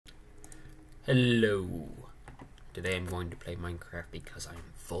Hello. Today I'm going to play Minecraft because I'm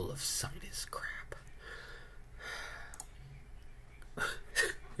full of sinus crap.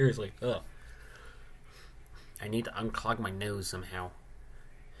 Seriously, ugh. I need to unclog my nose somehow.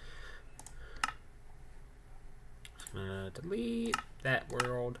 Delete that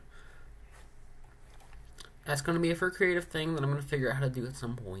world. That's going to be a for creative thing that I'm going to figure out how to do at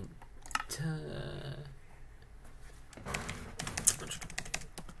some point.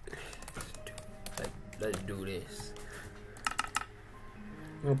 Let's do this.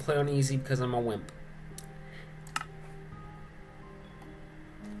 I'm going to play on easy because I'm a wimp.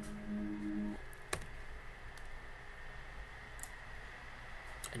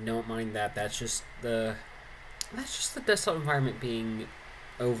 I don't mind that. That's just the desktop environment being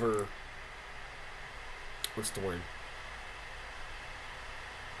over. What's the word?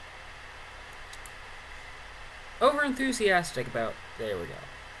 Over enthusiastic about. There we go.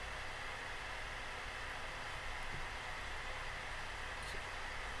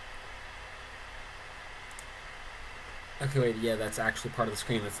 Okay, wait. Yeah, that's actually part of the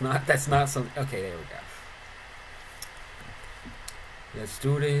screen. That's not something. Okay, there we go. Let's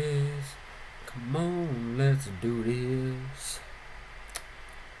do this. Come on, let's do this.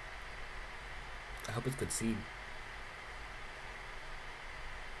 I hope it's good seed.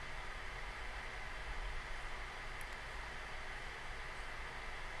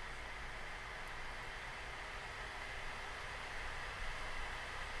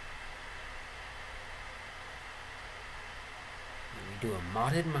 We do a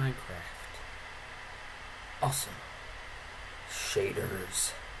modded Minecraft. Awesome.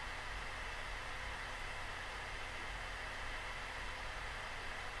 Shaders.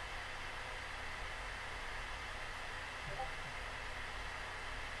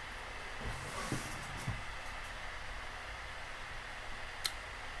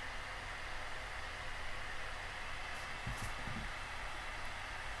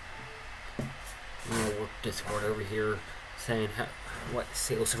 I'm gonna work Discord over here saying what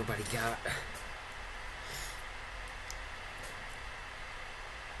sales everybody got.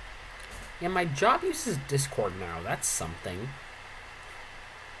 Yeah, my job uses Discord now. That's something.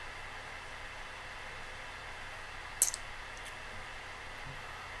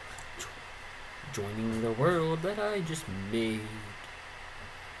 Joining the world that I just made.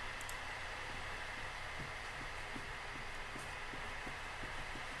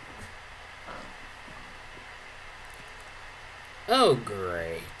 Oh,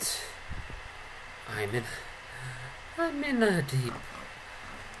 great. I'm in a deep...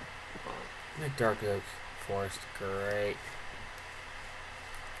 The dark oak forest, great.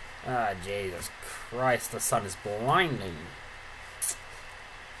 Ah, Jesus Christ, the sun is blinding.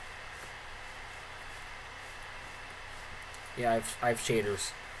 Yeah, I have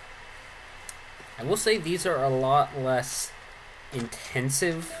shaders. I will say these are a lot less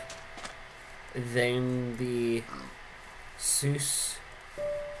intensive than the SEUS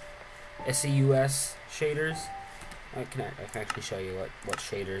shaders. I can actually show you what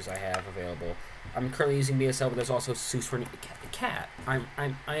shaders I have available. I'm currently using BSL, but there's also SEUS for cat. I'm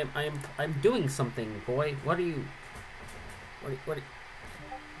doing something, boy. What? If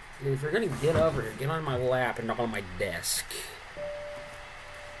you're gonna get over here, get on my lap and not on my desk.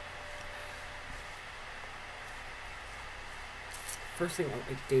 First thing,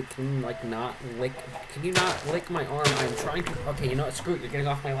 Dave, can you not lick? Can you not lick my arm? I'm trying to. Okay, you know what? Screw it. You're getting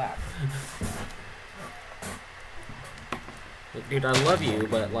off my lap. Look, dude, I love you,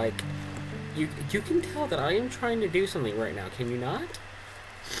 but you can tell that I am trying to do something right now. Can you not?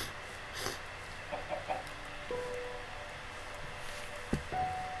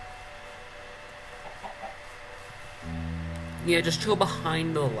 Yeah, just chill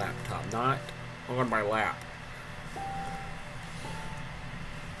behind the laptop, not on my lap.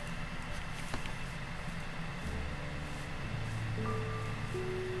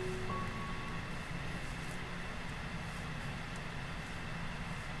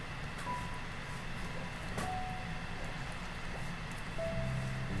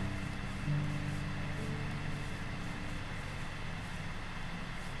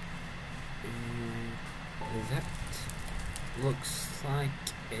 That looks like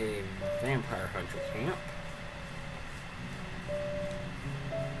a vampire hunter camp.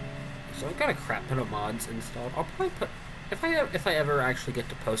 So I've got a crap ton of mods installed. I'll probably put, if I ever actually get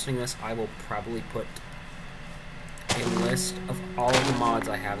to posting this, I will probably put a list of all of the mods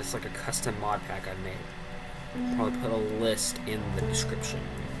I have. It's like a custom mod pack I've made. I'll probably put a list in the description.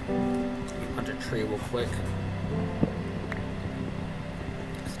 Hunt a tree real quick.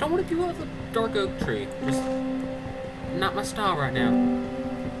 I don't want to do a dark oak tree. Just not my style right now.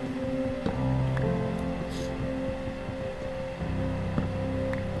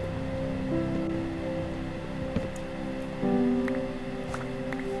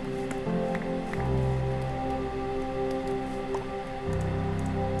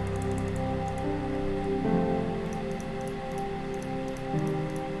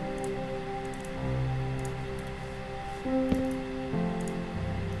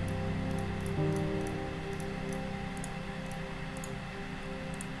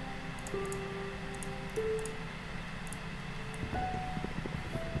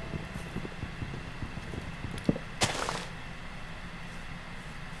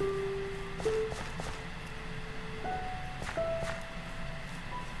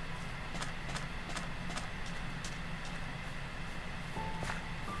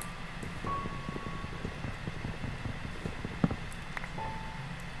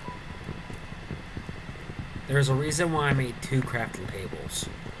 There's a reason why I made 2 crafting tables. So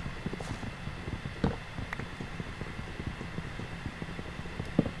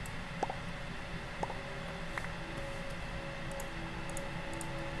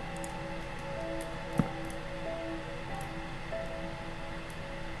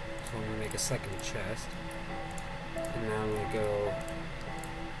I'm gonna make a second chest. And now I'm gonna go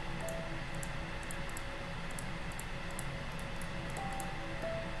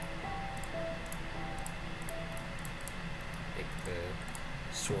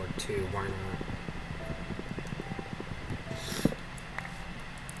sword too, why not?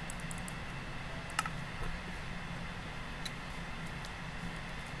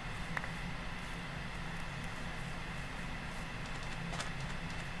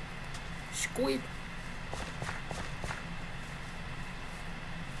 Squeak.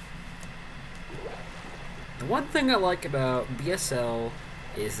 The one thing I like about BSL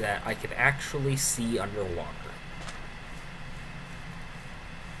is that I could actually see underwater.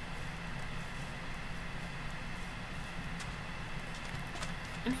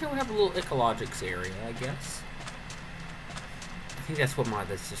 And here we have a little Ecologics area, I guess. I think that's what mod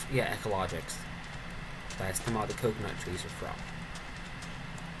this is. Yeah, Ecologics. That's the mod the coconut trees are from.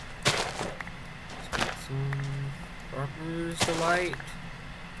 Let's get some Farmer's Delight.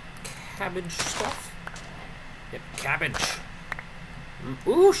 Cabbage stuff. Yep, cabbage.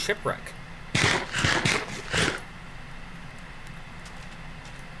 Ooh, shipwreck.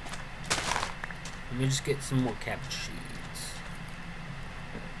 Let me just get some more cabbage seeds.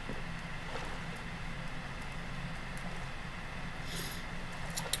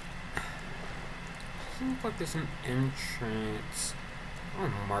 Doesn't look like there's an entrance. I'll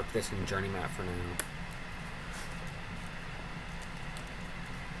mark this in JourneyMap for now.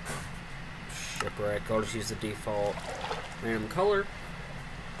 Shipwreck. I'll just use the default random color.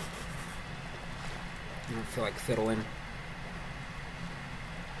 I don't feel like fiddling.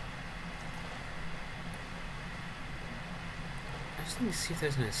 I just need to see if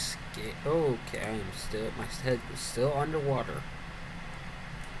there's an escape. Okay, I am still. My head is still underwater.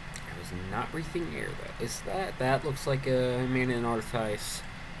 I was not breathing air though. Is that? That looks like a man in Artifice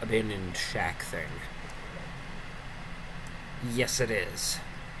abandoned shack thing. Yes, it is.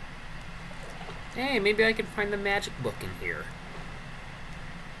 Hey, maybe I can find the magic book in here.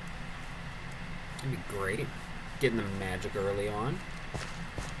 That'd be great. Getting the magic early on.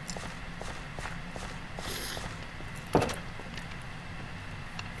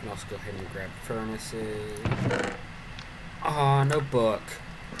 Can also go ahead and grab furnaces. Aw, no book.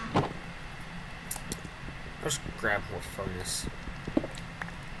 I'll just grab more furnace.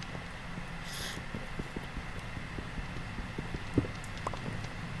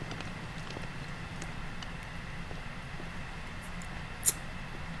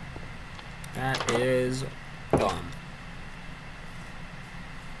 That is Balm.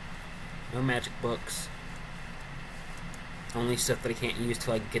 No magic books. Only stuff that I can't use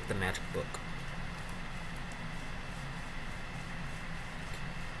till I get the magic book.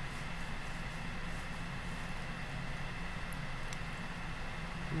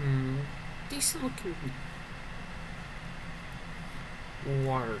 Decent looking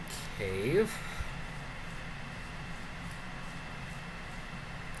water cave.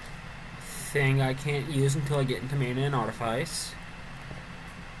 Thing I can't use until I get into Mana and Artifice.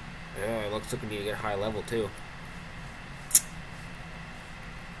 Yeah, it looks like we need to get high level too.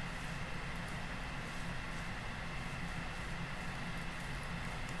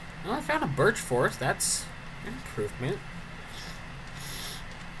 Well, I found a birch forest. That's an improvement.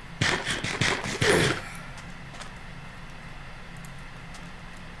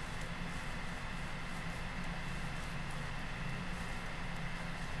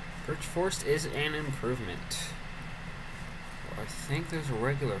 Birch forest is an improvement. Well, I think there's a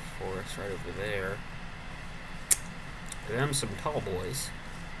regular forest right over there. Them some tall boys.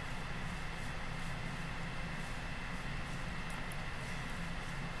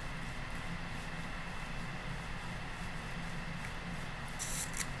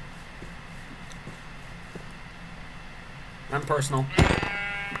 Unpersonal.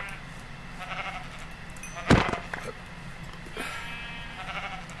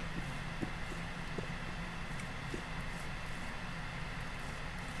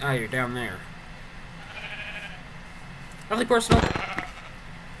 Ah, you're down there. Nothing personal.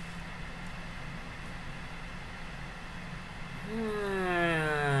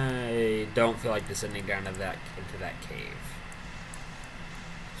 I don't feel like descending down to into that cave.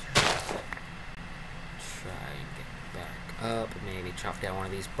 Try and get back up. Maybe chop down one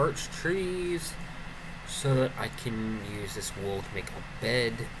of these birch trees so that I can use this wool to make a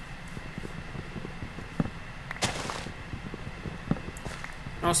bed.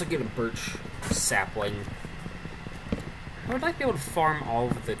 And also get a birch sapling. I would like to be able to farm all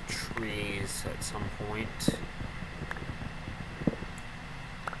of the trees at some point.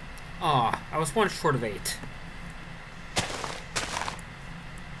 Ah, I was one short of 8. Okay.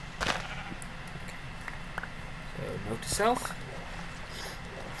 So, note to self.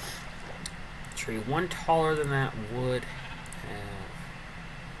 Tree one taller than that would have...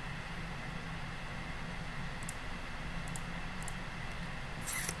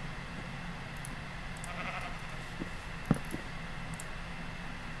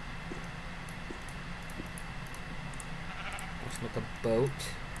 Let's make a boat.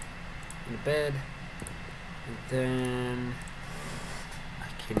 In the bed, and then I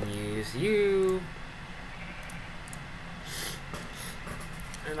can use you,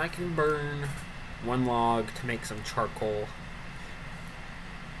 and I can burn one log to make some charcoal.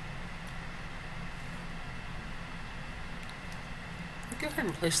 I'll go ahead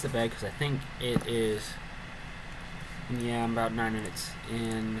and place the bed because I think it is, yeah, I'm about 9 minutes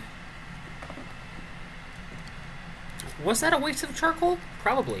in. Was that a waste of charcoal?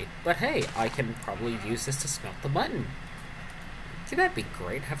 Probably. But hey, I can probably use this to smelt the mutton. See, that'd be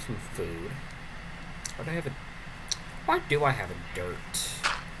great. Have some food. Why do I have a... Why do I have a dirt?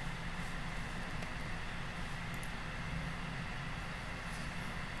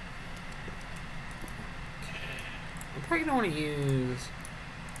 Okay. I'm probably going to want to use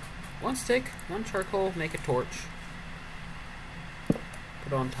one stick, one charcoal, make a torch.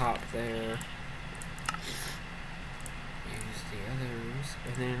 Put on top there. Others,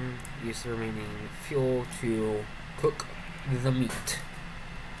 and then use the remaining fuel to cook the meat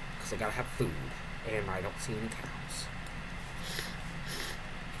because I gotta have food and I don't see any cows.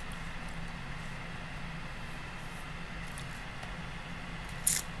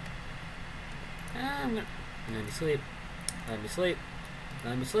 Let me sleep. Let me sleep.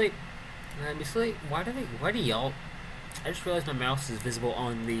 Let me sleep. Let me sleep. Why do y'all? I just realized my mouse is visible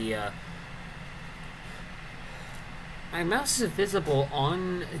on the my mouse is visible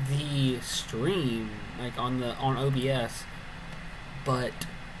on the stream, like on OBS, but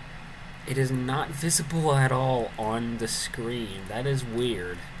it is not visible at all on the screen. That is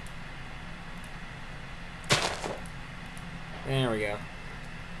weird. There we go.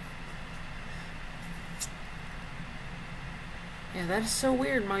 Yeah, that is so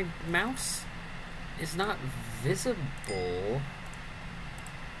weird. My mouse is not visible.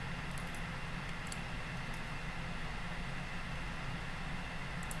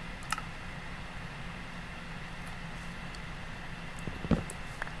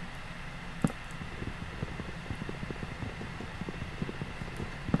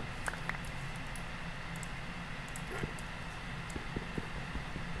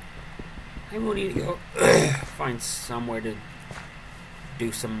 I will need to go find somewhere to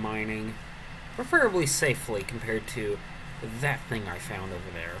do some mining, preferably safely compared to that thing I found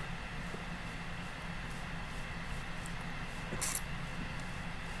over there.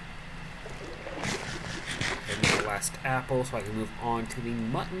 And the last apple, so I can move on to the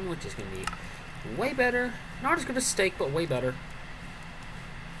mutton, which is going to be way better. Not as good as steak, but way better.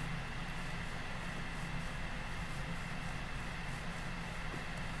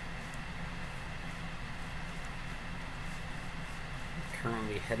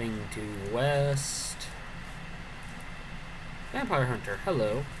 Currently heading to west. Vampire Hunter,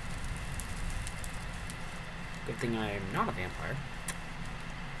 hello. Good thing I am not a vampire.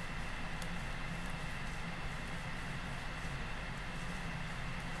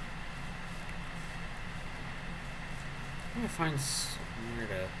 I'm gonna find somewhere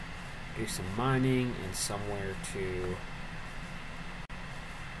to do some mining and somewhere to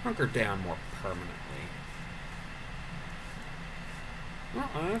hunker down more permanently. Well,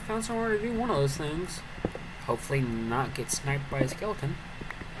 I found somewhere to do one of those things. Hopefully not get sniped by a skeleton.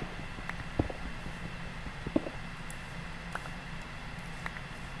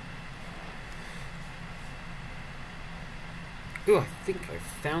 Ooh, I think I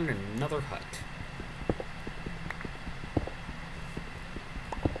found another hut.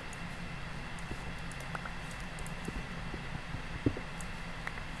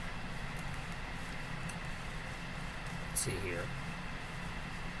 Let's see here.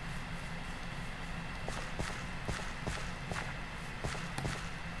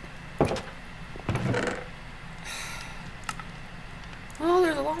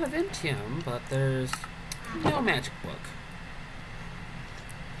 lot of Intium, but there's no magic book.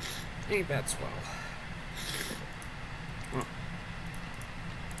 Ain't that swell? Oh.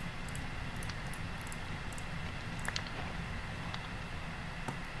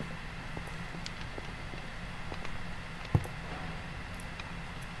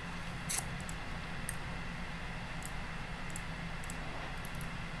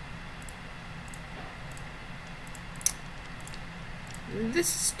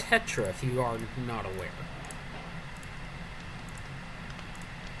 This is Tetra, if you are not aware.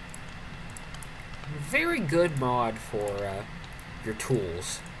 Very good mod for your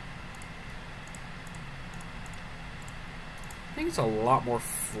tools. I think it's a lot more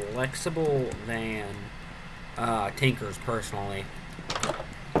flexible than Tinker's, personally.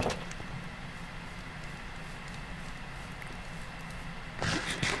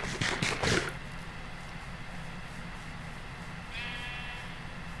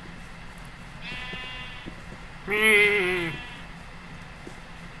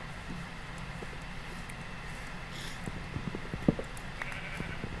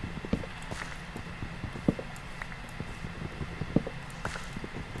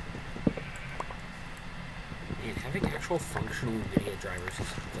 Functional video drivers is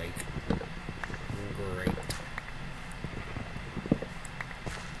like great.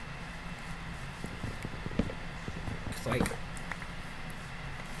 It's like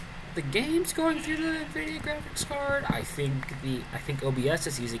the game's going through the NVIDIA graphics card. I think OBS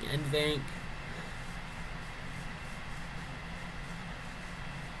is using NVENC.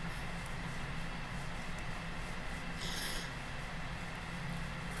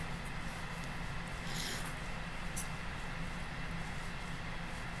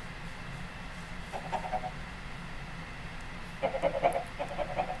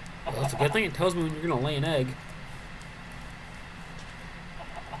 Good thing it tells me when you're going to lay an egg.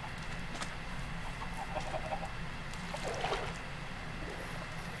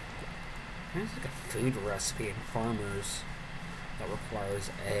 There's like a food recipe in Farmers that requires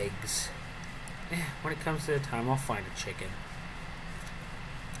eggs. When it comes to the time, I'll find a chicken.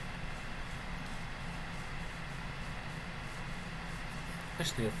 I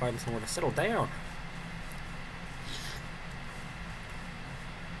just need to find somewhere to settle down.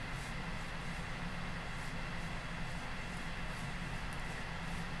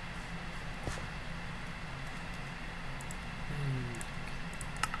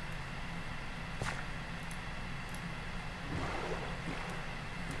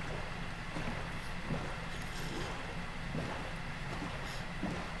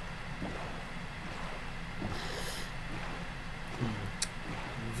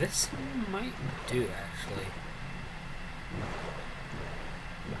 This might do, actually.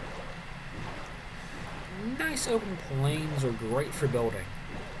 Nice open plains are great for building.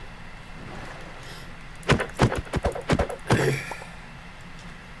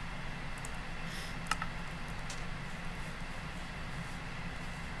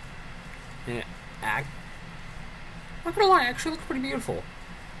 And I'm not gonna lie, it actually looks pretty beautiful.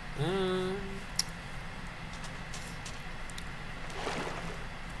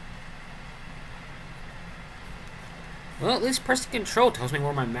 Well, at least pressing control tells me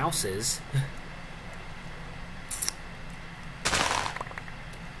where my mouse is.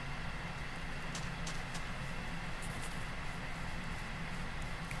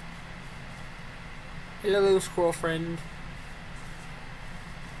 Hello, squirrel friend.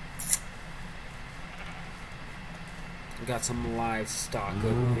 Got some livestock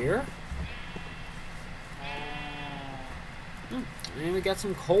over here. And we got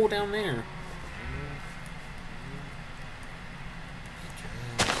some coal down there.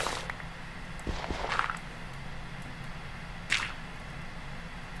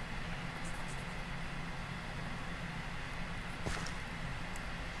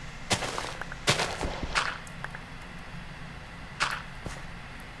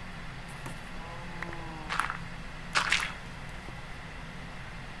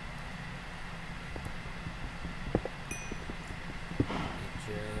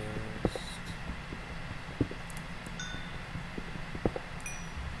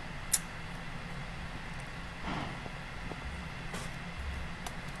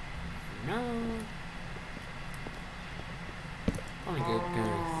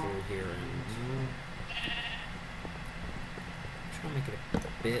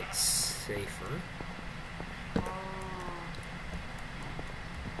 Bit safer.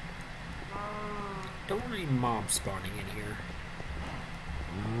 Don't want any mobs spawning in here.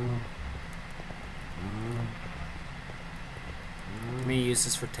 Let me use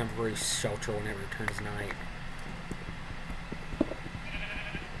this for temporary shelter whenever it turns night.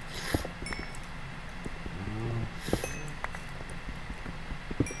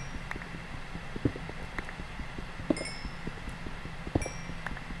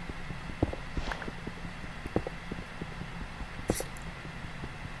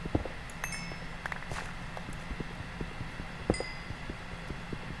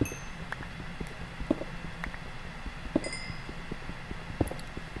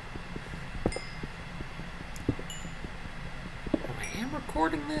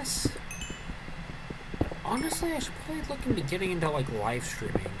 recording this. Honestly, I should probably look into getting into like live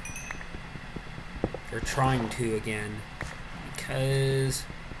streaming. Or trying to again. Because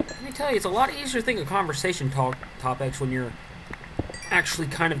let me tell you, it's a lot easier to think of conversation topics when you're actually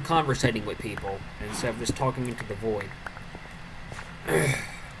kind of conversating with people instead of just talking into the void.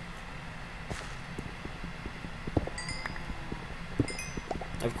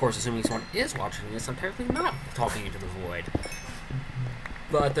 Of course, assuming someone is watching this, I'm technically not talking into the void.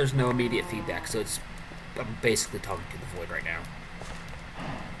 But there's no immediate feedback, so I'm basically talking to the void right now.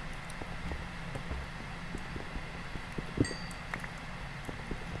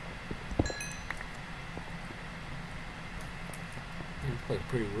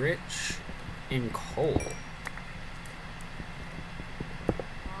 Pretty rich in coal.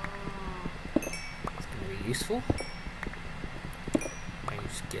 It's gonna be useful. I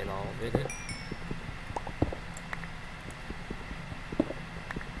just get all of it.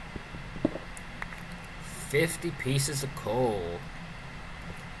 50 pieces of coal.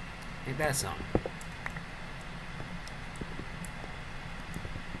 Ain't that something?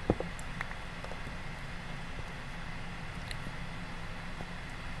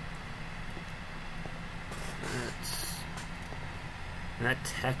 And that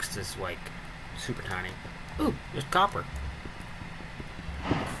text is like super tiny. Ooh, there's copper.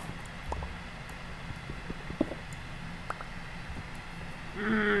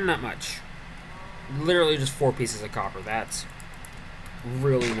 Not much. Literally just 4 pieces of copper. That's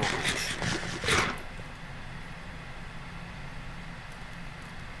really not much.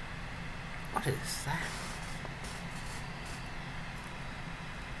 What is that?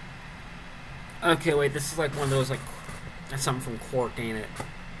 Okay, wait, this is like one of those, like, that's something from Quark, ain't it?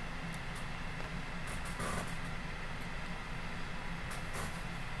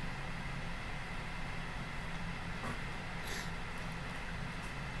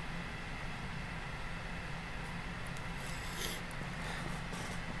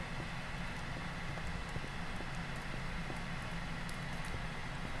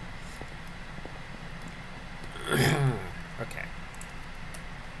 Okay.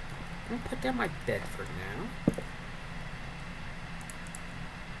 I'm gonna put down my bed for now.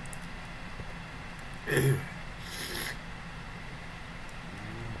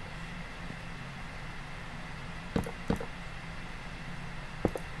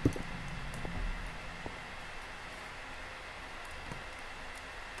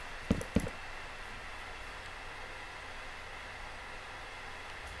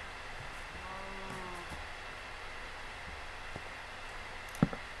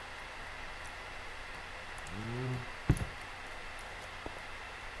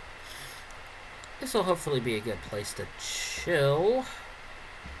 This will hopefully be a good place to chill.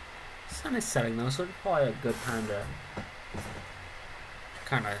 The sun is setting though, so it's probably a good time to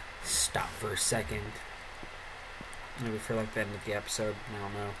kind of stop for a second. Maybe for like the end of the episode. I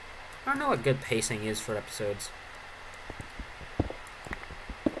don't know. I don't know what good pacing is for episodes.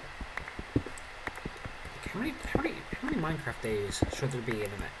 Like how many Minecraft days should there be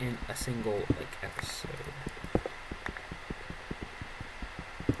in a single like episode?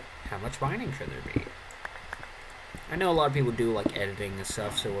 How much mining should there be? I know a lot of people do like editing and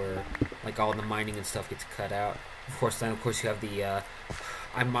stuff, so where like all the mining and stuff gets cut out. Of course, you have the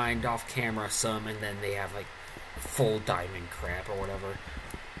I mined off camera some, and then they have like full diamond crap or whatever.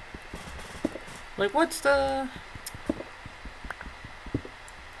 Like, what's the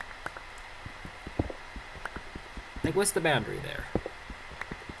boundary there?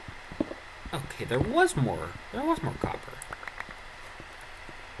 Okay, there was more copper.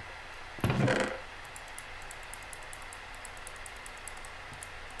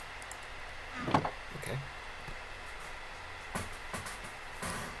 Okay.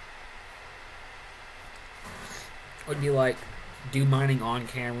 Would you like do mining on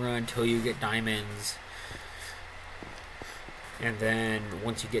camera until you get diamonds, and then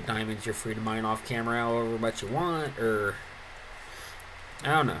once you get diamonds you're free to mine off camera however much you want, or I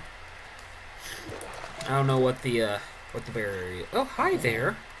don't know. I don't know what the barrier is. Oh, hi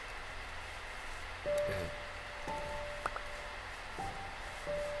there.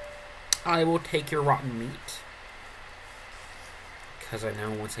 I will take your rotten meat. Because I know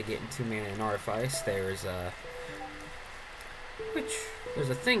once I get into Mana and Artifice, there's a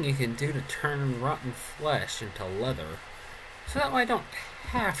thing you can do to turn rotten flesh into leather. So that way I don't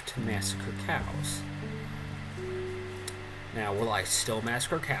have to massacre cows. Now, will I still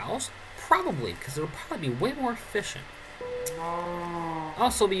massacre cows? Probably, because it'll probably be way more efficient.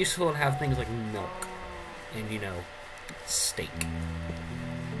 Also be useful to have things like milk and, you know, steak.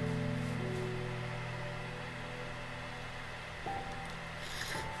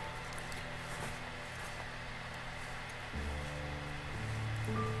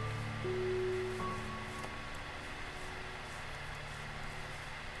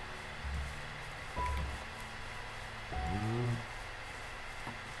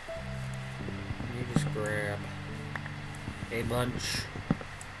 a bunch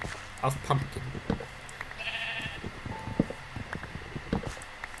of pumpkin.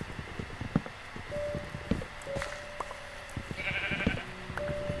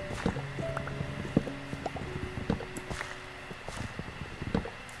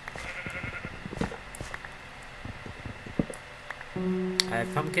 I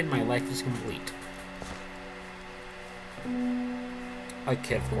have pumpkin, my life is complete. I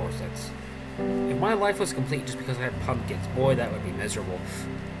kid, of course, that's... If my life was complete just because I had pumpkins, boy, that would be miserable.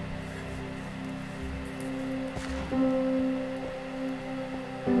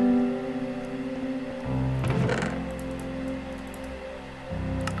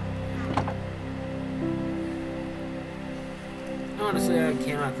 Honestly, I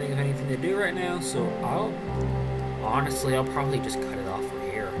cannot think of anything to do right now, so I'll probably just cut it off for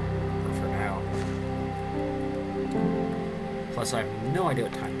here, for now. Plus, I have no idea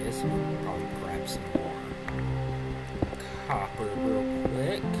what time it is, so I'll probably grab some more copper real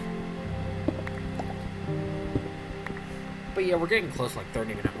quick. But yeah, we're getting close to like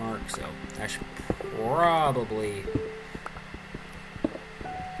 30-minute mark, so I should probably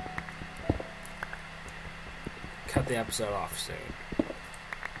cut the episode off soon.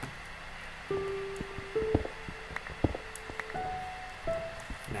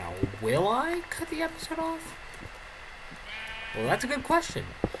 Now, will I cut the episode off? Well, that's a good question.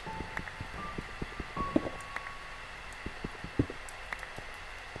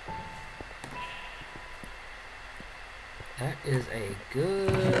 That is a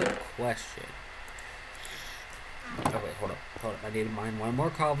good question. Oh wait, hold up. I need to mine one more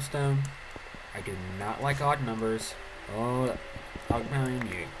cobblestone. I do not like odd numbers. Oh, I'll mine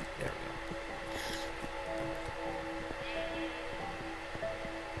you. There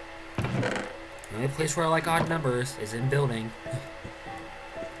we go. The only place where I like odd numbers is in building.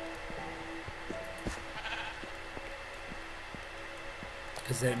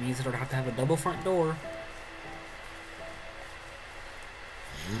 Because that means I don't have to have a double front door.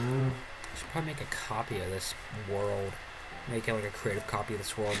 I should probably make a copy of this world. Make it like a creative copy of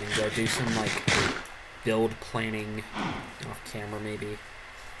this world and go do some like build planning off camera maybe.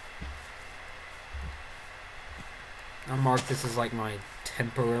 I'll mark this as like my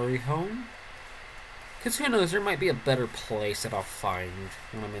temporary home. Because who knows, there might be a better place that I'll find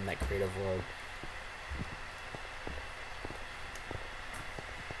when I'm in that creative world.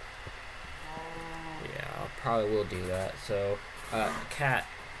 Yeah, I probably will do that. So, Cat,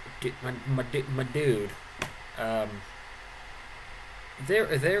 my dude,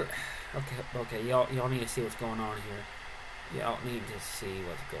 okay, y'all need to see what's going on here. Y'all need to see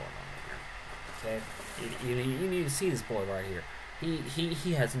what's going on here. Okay, you need to see this boy right here.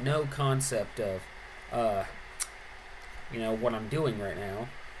 He has no concept of you know what I'm doing right now.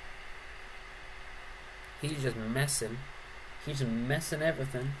 He's just messing. He's just messing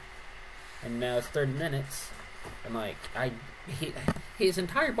everything. And now it's 30 minutes. And like his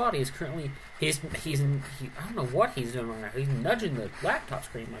entire body is currently I don't know what he's doing right now. He's nudging the laptop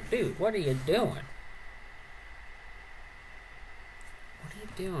screen like, dude, what are you doing? What are you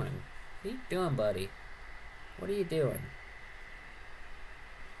doing? What are you doing, buddy? What are you doing?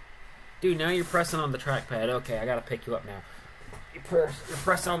 Dude, now you're pressing on the trackpad. Okay, I gotta pick you up now. You're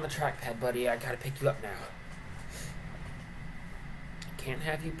pressing on the trackpad, buddy. I gotta pick you up now. I can't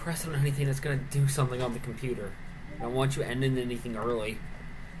have you press on anything that's gonna do something on the computer. I don't want you ending anything early.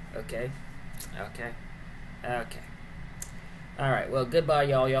 Okay? Okay. Okay. Alright, well, goodbye,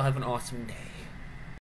 y'all. Y'all have an awesome day.